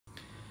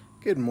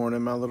Good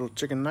morning, my little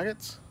chicken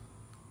nuggets.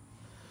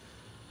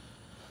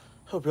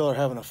 Hope y'all are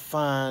having a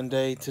fine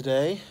day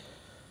today.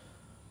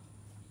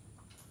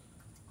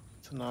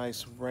 It's a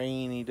nice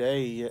rainy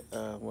day.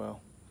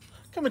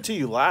 Coming to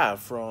you live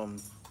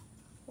from,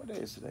 what day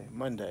is today?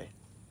 Monday.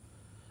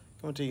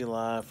 Coming to you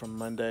live from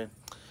Monday.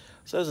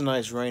 So it's a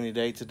nice rainy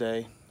day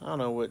today. I don't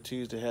know what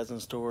Tuesday has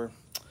in store.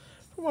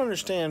 From what I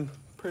understand,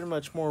 pretty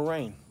much more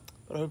rain.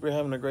 But I hope you're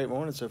having a great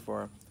morning so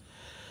far.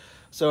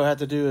 So I had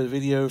to do a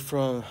video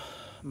from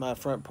my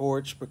front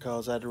porch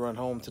because I had to run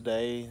home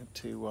today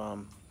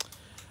to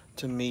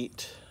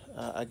meet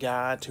a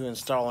guy to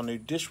install a new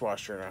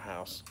dishwasher in our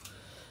house.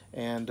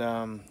 And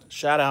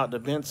shout out to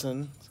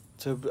Benson's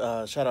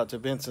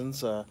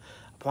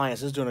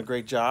Appliances, doing a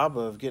great job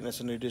of getting us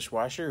a new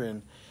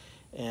dishwasher,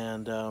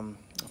 and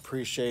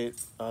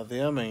appreciate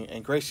them,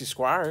 and Gracie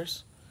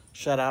Squires,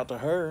 shout out to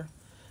her.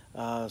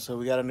 So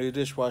we got a new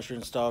dishwasher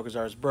installed because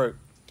ours broke.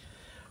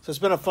 So it's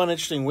been a fun,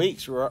 interesting week,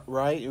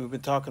 right? We've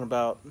been talking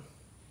about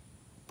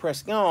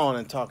pressing on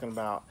and talking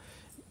about,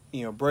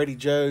 Brady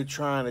Joe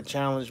trying to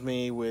challenge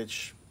me,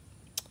 which,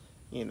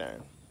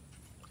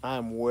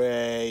 I'm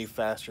way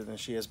faster than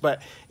she is.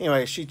 But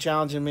anyway, she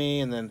challenging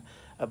me, and then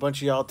a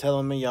bunch of y'all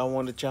telling me y'all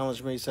wanted to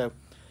challenge me. So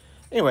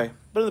anyway,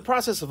 but in the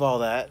process of all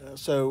that,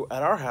 so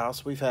at our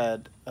house, we've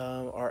had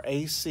our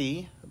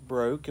AC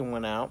broke and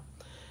went out.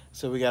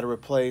 So we got to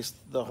replace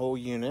the whole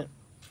unit.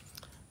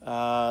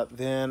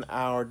 Then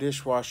our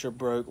dishwasher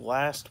broke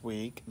last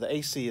week. The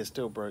AC is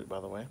still broke,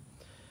 by the way.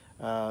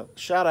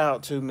 Shout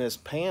out to Miss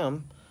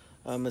Pam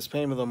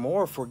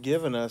Lamore, for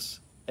giving us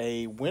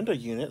a window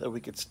unit that we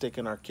could stick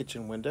in our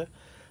kitchen window.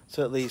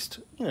 So at least,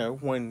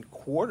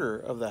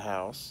 1/4 of the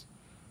house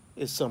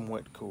is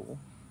somewhat cool.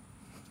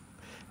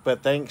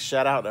 But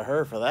shout out to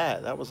her for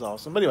that. That was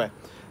awesome. But anyway,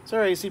 so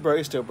our AC broke,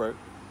 it still broke.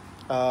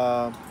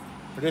 Our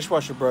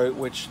dishwasher broke,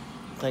 which,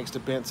 thanks to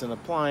Benson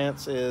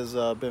Appliance, is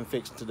been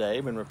fixed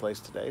today, been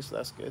replaced today, so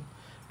that's good.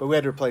 But we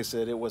had to replace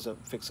it. It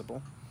wasn't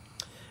fixable.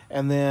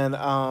 And then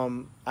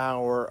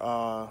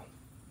our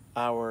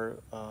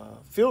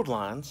field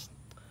lines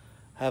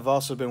have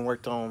also been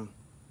worked on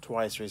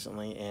twice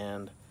recently,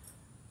 and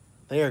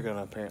they are going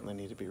to apparently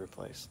need to be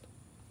replaced.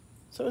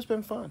 So it's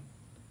been fun.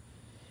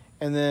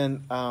 And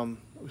then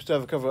we still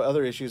have a couple of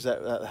other issues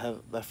that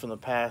have left from the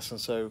past, and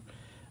so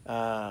we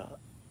got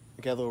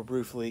a little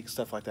roof leak,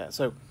 stuff like that.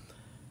 So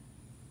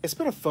it's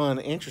been a fun,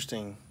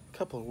 interesting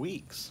couple of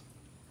weeks.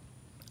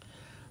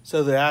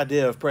 So the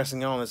idea of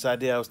pressing on, this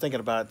idea, I was thinking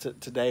about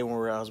it today when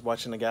I was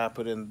watching the guy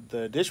put in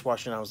the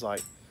dishwasher, and I was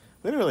like,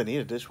 we don't really need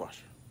a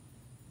dishwasher.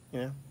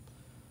 How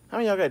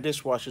many of y'all got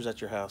dishwashers at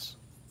your house?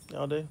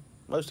 Y'all do?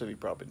 Most of you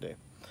probably do.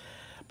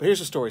 But here's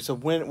the story. So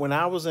when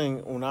I was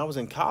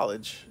in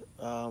college,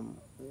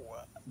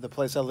 the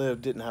place I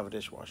lived didn't have a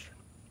dishwasher.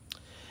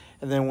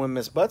 And then when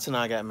Miss Butts and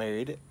I got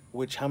married,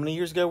 which, how many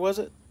years ago was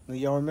it? Do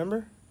y'all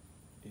remember?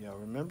 Do y'all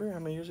remember how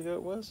many years ago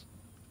it was?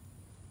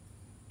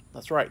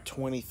 That's right,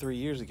 23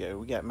 years ago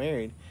we got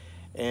married,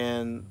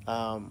 and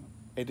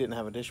it didn't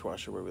have a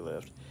dishwasher where we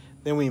lived.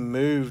 Then we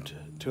moved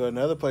to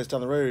another place down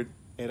the road.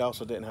 It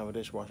also didn't have a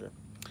dishwasher.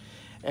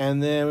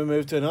 And then we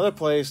moved to another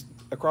place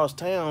across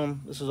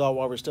town. This is all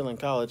while we're still in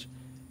college,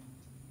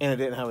 and it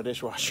didn't have a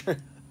dishwasher.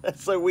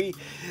 So we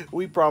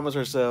promised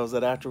ourselves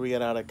that after we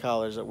got out of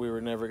college that we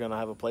were never going to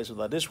have a place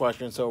without a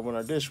dishwasher. And so when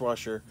our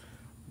dishwasher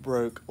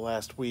broke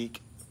last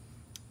week,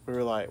 we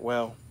were like,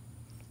 well,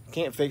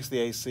 can't fix the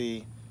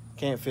AC,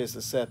 can't fix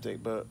the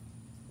septic, but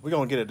we're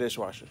going to get a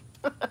dishwasher.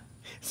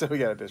 So we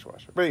got a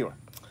dishwasher. But anyway,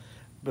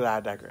 but I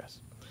digress.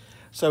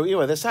 So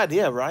anyway, this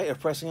idea, right, of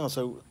pressing on.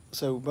 So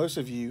most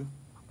of you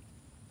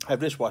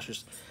have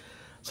dishwashers.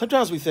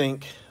 Sometimes we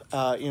think,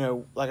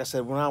 like I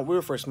said, when we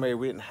were first married,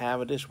 we didn't have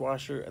a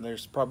dishwasher, and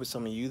there's probably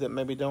some of you that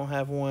maybe don't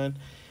have one,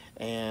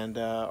 and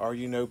or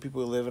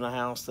people who live in a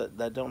house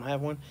that don't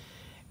have one.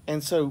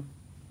 And so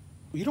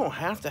you don't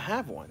have to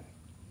have one.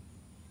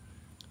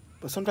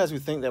 But sometimes we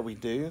think that we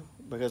do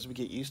because we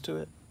get used to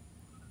it.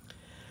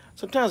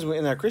 Sometimes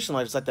in our Christian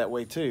life, it's like that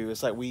way too.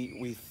 It's like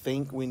we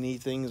think we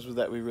need things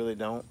that we really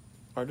don't,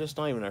 or just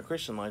not even in our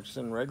Christian life, just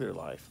in regular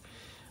life.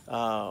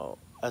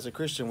 As a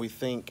Christian, we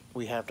think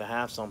we have to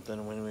have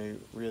something when we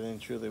really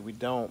and truly we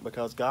don't,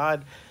 because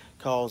God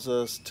calls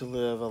us to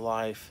live a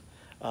life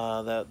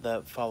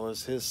that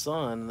follows His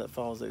Son, that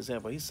follows the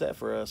example He set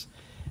for us.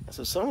 And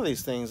so some of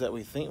these things that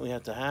we think we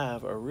have to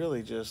have are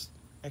really just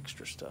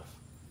extra stuff.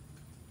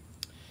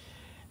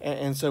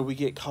 And so we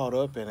get caught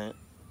up in it,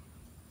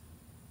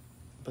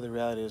 but the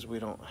reality is we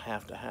don't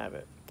have to have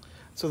it.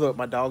 So look,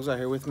 my dog's out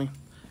here with me.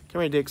 Come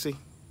here, Dixie.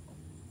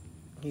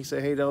 Can you say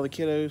hey to all the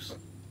kiddos?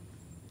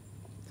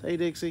 Hey,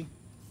 Dixie.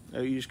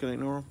 Oh, you just gonna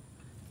ignore them?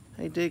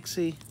 Hey,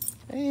 Dixie.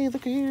 Hey,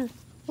 look here.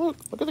 Look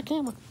at the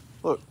camera.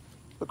 Look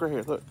right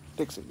here. Look,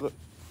 Dixie. Look,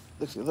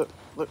 Dixie.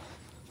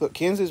 Look.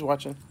 Kenzie's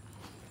watching.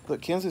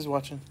 Look, Kenzie's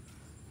watching.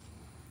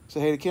 Say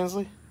hey to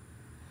Kinsley.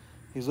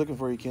 He's looking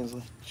for you,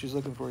 Kinsley. She's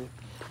looking for you.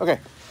 Okay,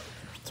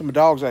 so my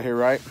dog's out here,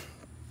 right?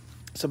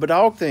 So my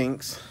dog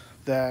thinks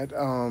that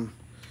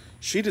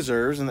she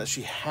deserves and that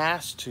she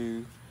has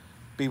to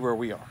be where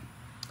we are.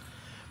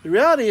 The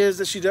reality is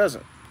that she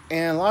doesn't.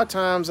 And a lot of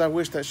times I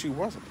wish that she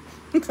wasn't.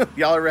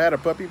 Y'all ever had a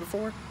puppy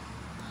before?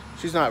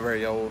 She's not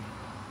very old.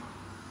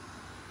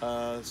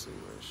 Let's see,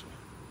 where is she?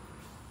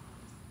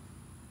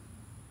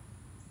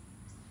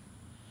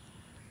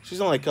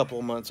 She's only a couple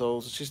of months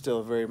old, so she's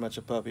still very much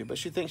a puppy. But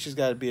she thinks she's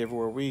got to be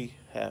everywhere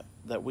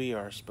that we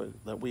are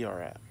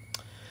at.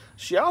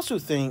 She also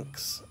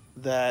thinks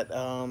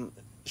that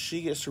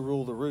she gets to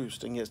rule the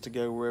roost and gets to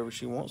go wherever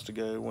she wants to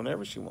go,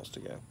 whenever she wants to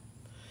go.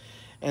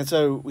 And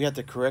so we have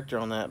to correct her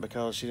on that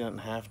because she doesn't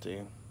have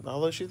to,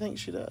 although she thinks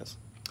she does.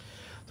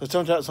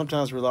 So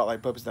sometimes we're a lot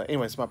like puppies.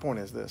 Anyways, my point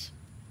is this.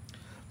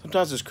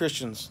 Sometimes as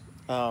Christians,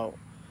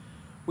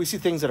 we see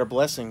things that are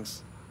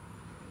blessings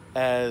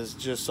as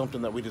just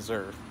something that we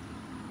deserve.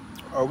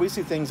 Or we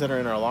see things that are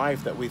in our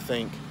life that we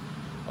think,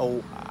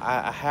 oh,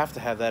 I have to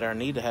have that, or I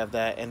need to have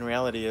that. And the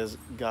reality is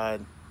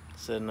God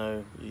said,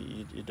 no,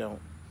 you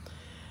don't.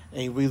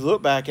 And we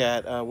look back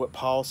at what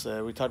Paul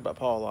said. We talked about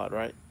Paul a lot,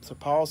 right? So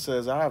Paul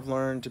says, I have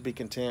learned to be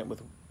content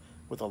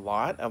with a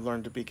lot. I've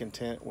learned to be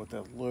content with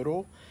a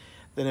little.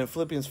 Then in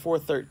Philippians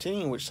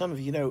 4:13, which some of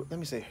you know, let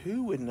me say,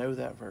 who would know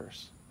that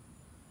verse?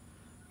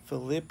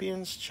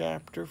 Philippians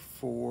chapter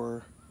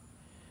 4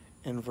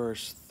 and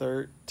verse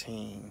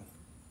 13.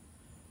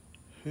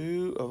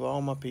 Who of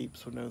all my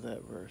peeps would know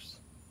that verse?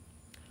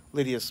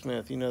 Lydia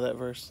Smith, you know that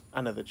verse?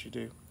 I know that you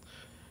do.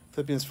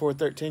 Philippians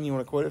 4:13, you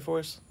want to quote it for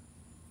us?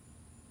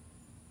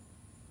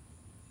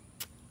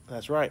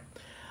 That's right.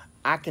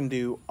 I can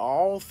do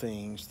all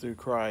things through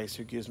Christ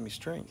who gives me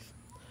strength.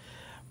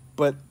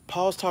 But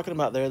Paul's talking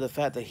about there the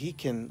fact that he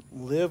can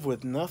live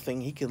with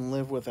nothing. He can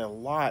live with a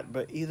lot.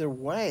 But either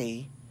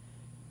way,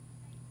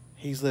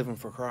 he's living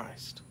for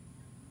Christ.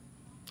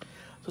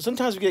 So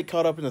sometimes we get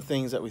caught up in the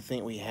things that we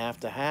think we have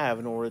to have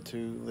in order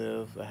to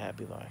live a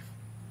happy life.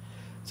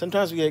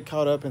 Sometimes we get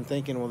caught up in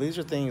thinking, well, these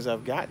are things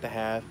I've got to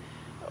have,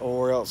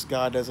 or else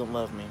God doesn't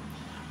love me.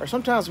 Or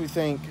sometimes we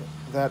think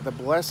that the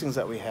blessings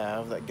that we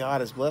have, that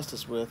God has blessed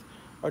us with,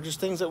 are just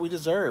things that we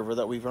deserve or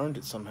that we've earned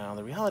it somehow.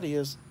 The reality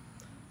is,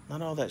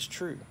 not all that's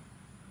true.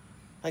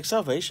 Like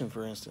salvation,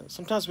 for instance.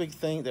 Sometimes we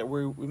think that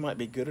we might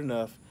be good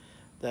enough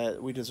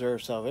that we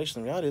deserve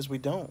salvation. The reality is we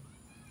don't.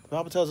 The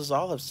Bible tells us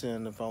all have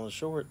sinned and fallen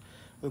short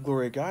of the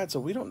glory of God, so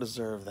we don't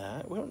deserve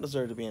that. We don't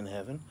deserve to be in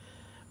heaven.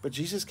 But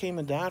Jesus came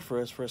and died for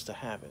us to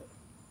have it.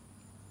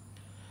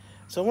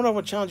 So what I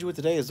want to challenge you with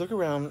today is look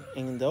around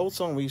in the old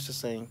song we used to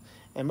sing,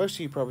 and most of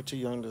you are probably too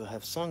young to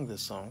have sung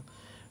this song.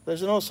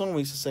 There's an old song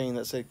we used to sing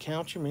that said,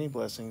 count your many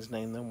blessings,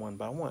 name them one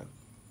by one.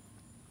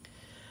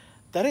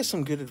 That is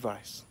some good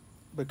advice,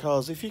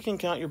 because if you can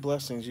count your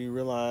blessings, you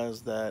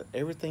realize that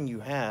everything you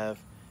have,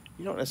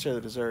 you don't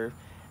necessarily deserve,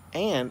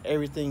 and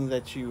everything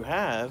that you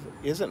have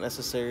isn't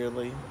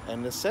necessarily a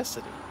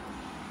necessity.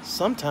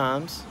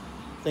 Sometimes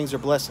things are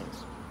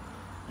blessings,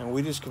 and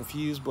we just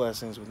confuse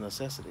blessings with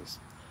necessities.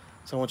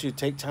 So I want you to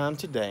take time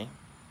today,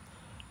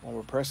 when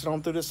we're pressing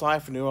on through this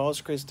life and doing all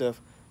this crazy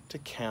stuff, to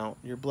count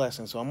your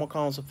blessings. So I'm going to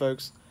call on some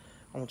folks.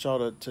 I want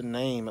y'all to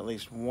name at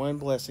least one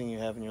blessing you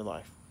have in your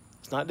life.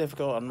 It's not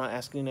difficult. I'm not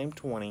asking you to name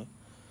 20.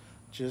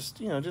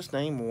 Just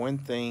name one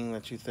thing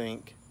that you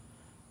think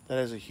that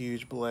is a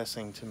huge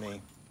blessing to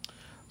me.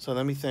 So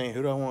let me think.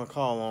 Who do I want to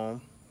call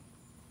on?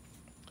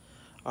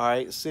 All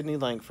right, Sydney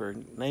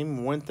Langford.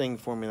 Name one thing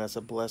for me that's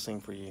a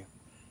blessing for you.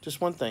 Just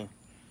one thing.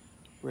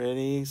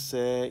 Ready,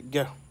 set,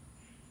 go.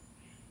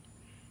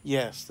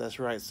 Yes, that's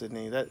right,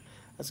 Sydney.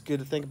 That's good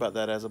to think about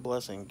that as a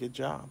blessing. Good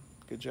job.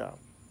 Good job.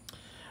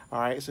 All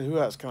right, so who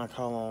else can I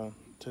call on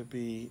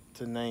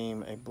to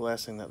name a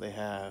blessing that they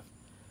have?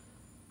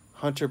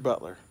 Hunter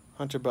Butler.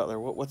 Hunter Butler,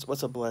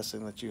 what's a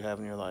blessing that you have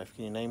in your life?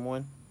 Can you name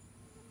one?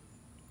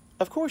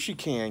 Of course you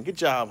can. Good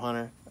job,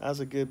 Hunter. That was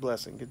a good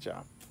blessing. Good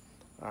job.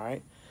 All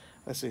right.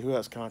 Let's see, who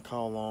else can I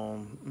call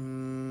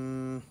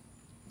on?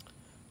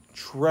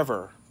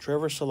 Trevor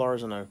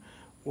Solarzano.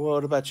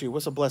 What about you?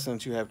 What's a blessing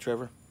that you have,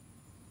 Trevor?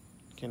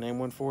 Can you name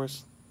one for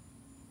us?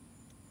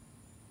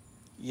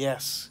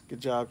 Yes.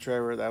 Good job,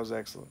 Trevor. That was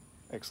excellent.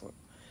 Excellent.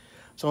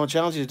 So I want to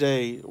challenge you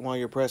today, while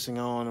you're pressing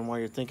on and while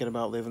you're thinking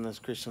about living this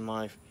Christian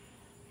life,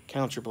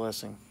 count your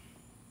blessing.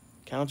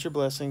 Count your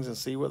blessings and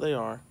see what they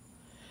are,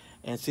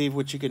 and see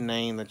what you can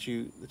name that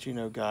you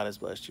know God has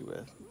blessed you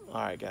with.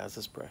 All right, guys,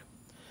 let's pray.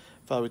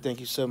 Father, we thank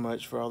you so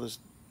much for all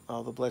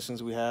the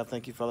blessings we have.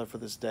 Thank you, Father, for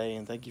this day,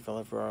 and thank you,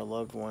 Father, for our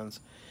loved ones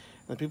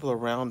and the people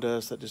around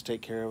us that just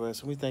take care of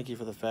us. And we thank you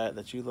for the fact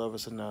that you love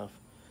us enough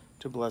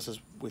to bless us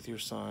with your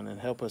Son,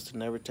 and help us to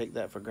never take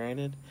that for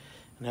granted,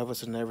 and help us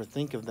to never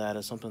think of that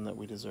as something that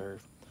we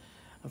deserve.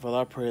 And Father,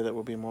 I pray that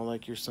we'll be more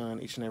like your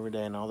Son each and every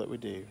day in all that we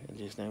do. In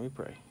Jesus' name we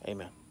pray.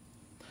 Amen.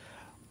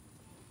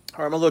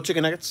 All right, my little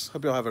chicken nuggets.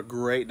 Hope you all have a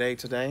great day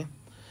today.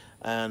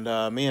 And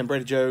me and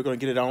Brady Joe are going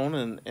to get it on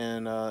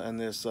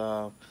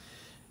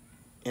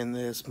in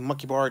this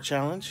monkey bar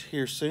challenge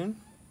here soon.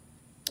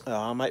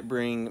 I might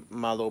bring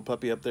my little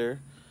puppy up there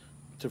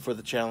for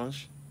the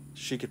challenge.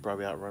 She could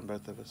probably outrun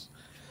both of us.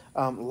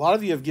 A lot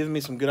of you have given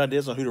me some good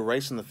ideas on who to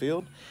race in the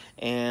field,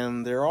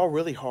 and they're all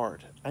really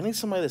hard. I need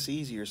somebody that's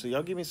easier, so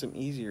y'all give me some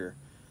easier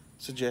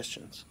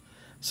suggestions.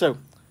 So,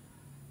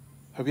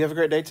 hope you have a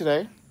great day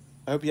today.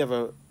 I hope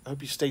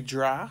you stay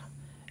dry,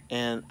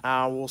 and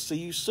I will see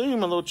you soon,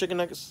 my little chicken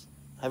nuggets.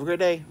 Have a great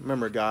day.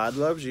 Remember, God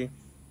loves you.